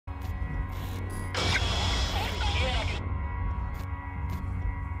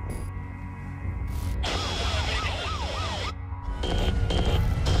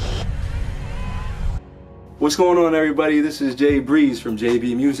What's going on, everybody? This is Breeze from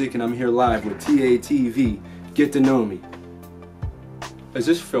JB Music, and I'm here live with TATV. Get to know me. Is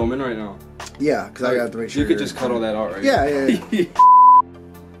this filming right now? Yeah, because I got to make sure. You could just cut all that out, right? Yeah.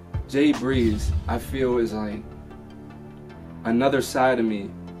 Breeze, I feel, is like another side of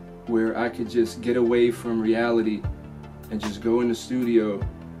me where I could just get away from reality and just go in the studio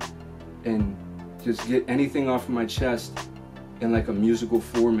and just get anything off of my chest in like a musical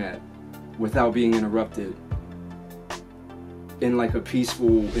format without being interrupted, in like a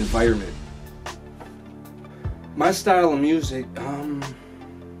peaceful environment. My style of music,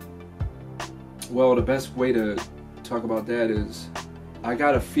 well, the best way to talk about that is I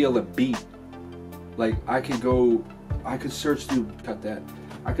gotta feel a beat. Like I could search through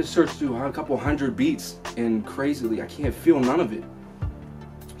a couple hundred beats, and crazily I can't feel none of it.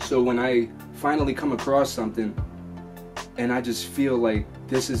 So when I finally come across something and I just feel like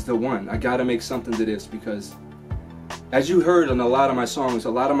this is the one, I gotta make something to this, because as you heard in a lot of my songs, a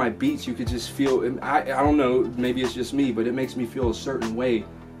lot of my beats, you could just feel, I don't know, maybe it's just me, but it makes me feel a certain way.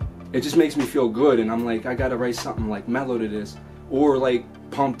 It just makes me feel good, and I'm like, I gotta write something like mellow to this, or like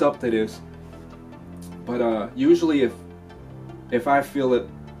pumped up to this. But usually if I feel it,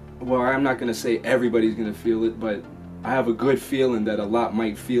 well, I'm not gonna say everybody's gonna feel it, but I have a good feeling that a lot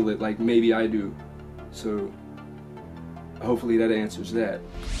might feel it, like maybe I do. So hopefully that answers that.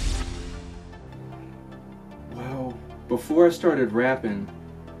 Well, before I started rapping,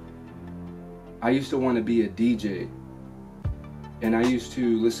 I used to want to be a DJ. And I used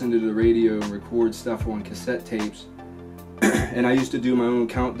to listen to the radio and record stuff on cassette tapes. And I used to do my own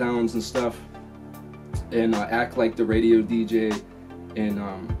countdowns and stuff, and act like the radio DJ. And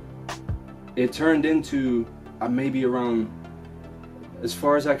it turned into maybe around, as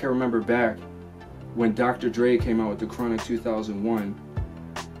far as I can remember back, when Dr. Dre came out with the Chronic 2001.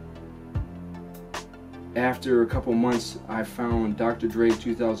 After a couple months, I found Dr. Dre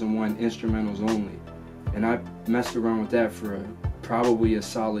 2001 instrumentals only, and I messed around with that for probably a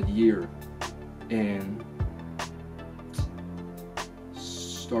solid year, and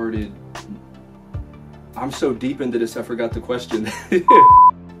started. I'm so deep into this, I forgot the question.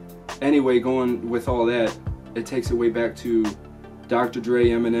 Anyway, going with all that, it takes it way back to Dr. Dre,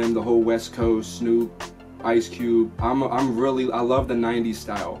 Eminem, the whole West Coast, Snoop, Ice Cube. I love the 90s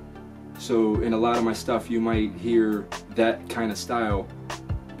style. So in a lot of my stuff, you might hear that kind of style,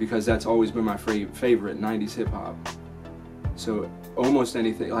 because that's always been my favorite, 90s hip hop. So almost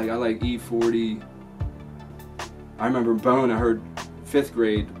anything, like I like E40. I remember Bone, I heard 5th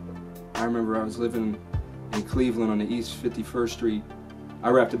grade. I remember I was living in Cleveland on the East 51st Street. I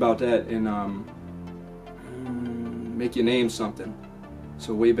rapped about that in Make Your Name Something.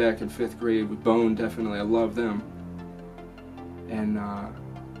 So way back in 5th grade with Bone, definitely, I love them. And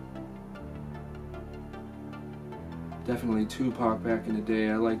definitely Tupac back in the day,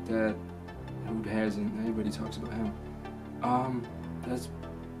 I like that. Who hasn't? Everybody talks about him.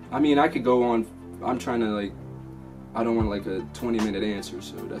 I mean, I could go on. I'm trying to, like, I don't want like a 20-minute answer,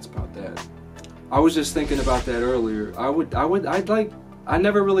 so that's about that. I was just thinking about that earlier. I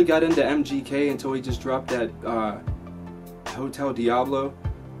never really got into MGK until he just dropped that Hotel Diablo,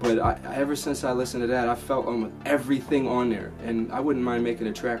 but ever since I listened to that, I felt almost everything on there, and I wouldn't mind making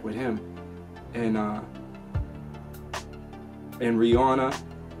a track with him. And Rihanna,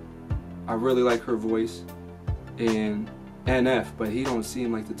 I really like her voice, and NF, but he don't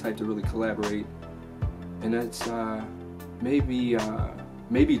seem like the type to really collaborate. And that's maybe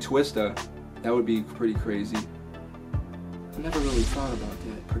Twista. That would be pretty crazy. I never really thought about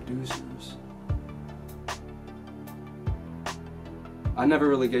that. Producers. I never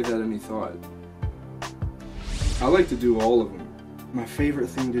really gave that any thought. I like to do all of them. My favorite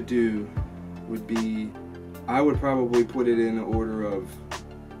thing to do would be, I would probably put it in the order of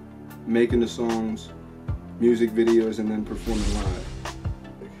making the songs, music videos, and then performing live.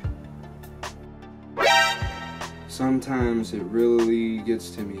 Sometimes it really gets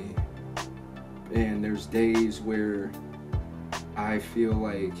to me, and there's days where I feel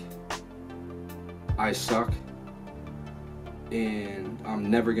like I suck and I'm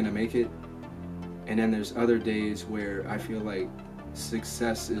never gonna make it, and then there's other days where I feel like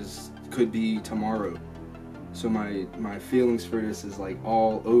success could be tomorrow. So my feelings for this is like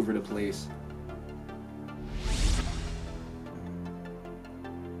all over the place.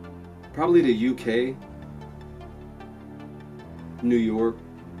 Probably the UK, New York,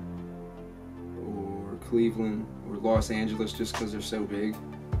 or Cleveland, or Los Angeles, just because they're so big.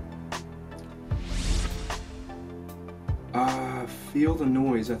 Feel the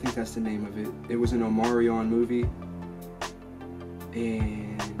Noise, I think that's the name of it. It was an Omarion movie,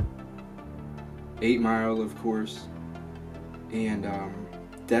 and 8 Mile, of course, and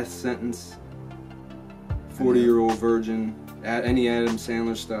Death Sentence, 40-Year-Old Virgin, any Adam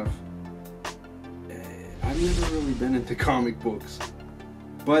Sandler stuff. I've never really been into comic books,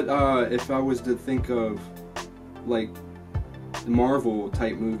 but if I was to think of like the Marvel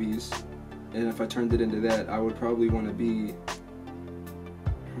type movies, and if I turned it into that, I would probably want to be,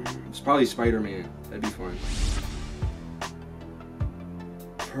 it's probably Spider-Man. That'd be fun.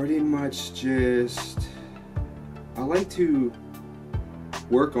 Pretty much just, I like to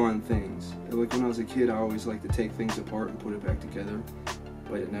work on things. Like when I was a kid, I always liked to take things apart and put it back together,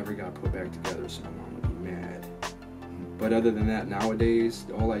 but it never got put back together, so my mom would be mad. But other than that, nowadays,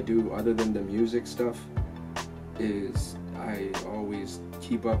 all I do, other than the music stuff, is I always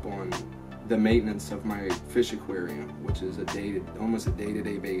keep up on the maintenance of my fish aquarium, which is almost a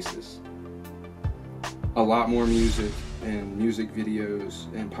day-to-day basis. A lot more music and music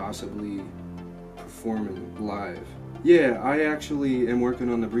videos and possibly performing live. Yeah, I actually am working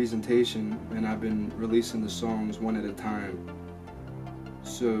on the presentation, and I've been releasing the songs one at a time.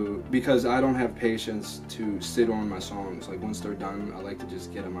 So, because I don't have patience to sit on my songs, like once they're done, I like to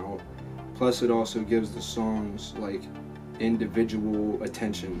just get them out. Plus it also gives the songs like individual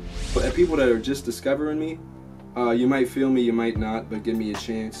attention. But people that are just discovering me, you might feel me, you might not, but give me a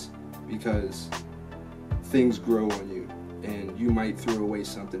chance, because things grow on you, and you might throw away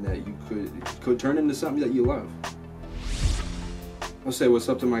something that you could turn into something that you love. I'll say what's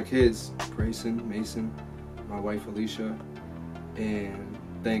up to my kids, Grayson, Mason, my wife Alicia, and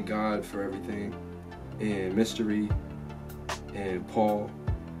thank God for everything, and Mystery, and Paul.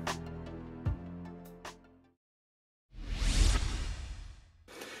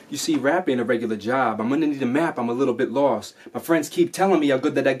 You see, rap ain't a regular job. I'm gonna need a map, I'm a little bit lost. My friends keep telling me how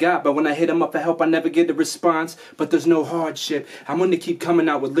good that I got, but when I hit them up for help, I never get a response. But there's no hardship. I'm gonna keep coming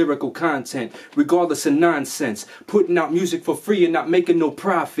out with lyrical content, regardless of nonsense. Putting out music for free and not making no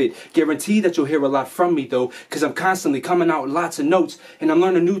profit. Guarantee that you'll hear a lot from me, though, cause I'm constantly coming out with lots of notes, and I'm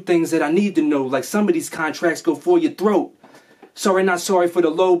learning new things that I need to know, like some of these contracts go for your throat. Sorry, not sorry for the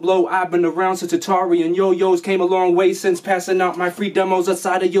low blow. I've been around since Atari and yo-yos, came a long way since passing out my free demos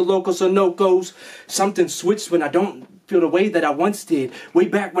outside of your local Sunoco's. Something switched when I don't feel the way that I once did, way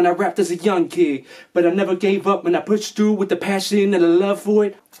back when I rapped as a young kid. But I never gave up when I pushed through with the passion and the love for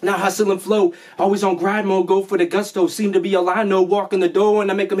it. Now hustle and flow, always on grind mode, go for the gusto. Seem to be all I know, walk in the door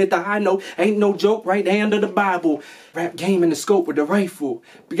and I make them hit the high note. Ain't no joke, right hand of the Bible. Rap game in the scope with the rifle.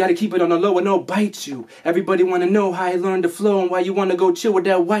 We gotta keep it on the low and it'll bite you. Everybody wanna know how I learned to flow and why you wanna go chill with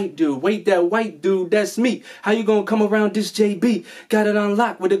that white dude. Wait, that white dude, that's me. How you gonna come around this JB? Got it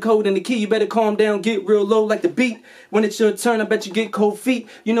unlocked with the code and the key. You better calm down, get real low like the beat. When it's your turn, I bet you get cold feet.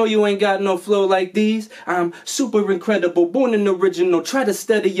 You know you ain't got no flow like these. I'm super incredible, born an original. Try to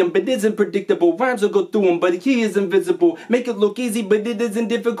study him, but isn't predictable. Rhymes will go through him, but he is invisible. Make it look easy, but it isn't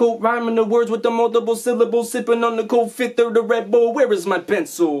difficult. Rhyming the words with the multiple syllables. Sipping on the cold fifth of the Red Bull. Where is my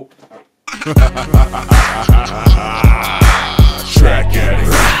pencil?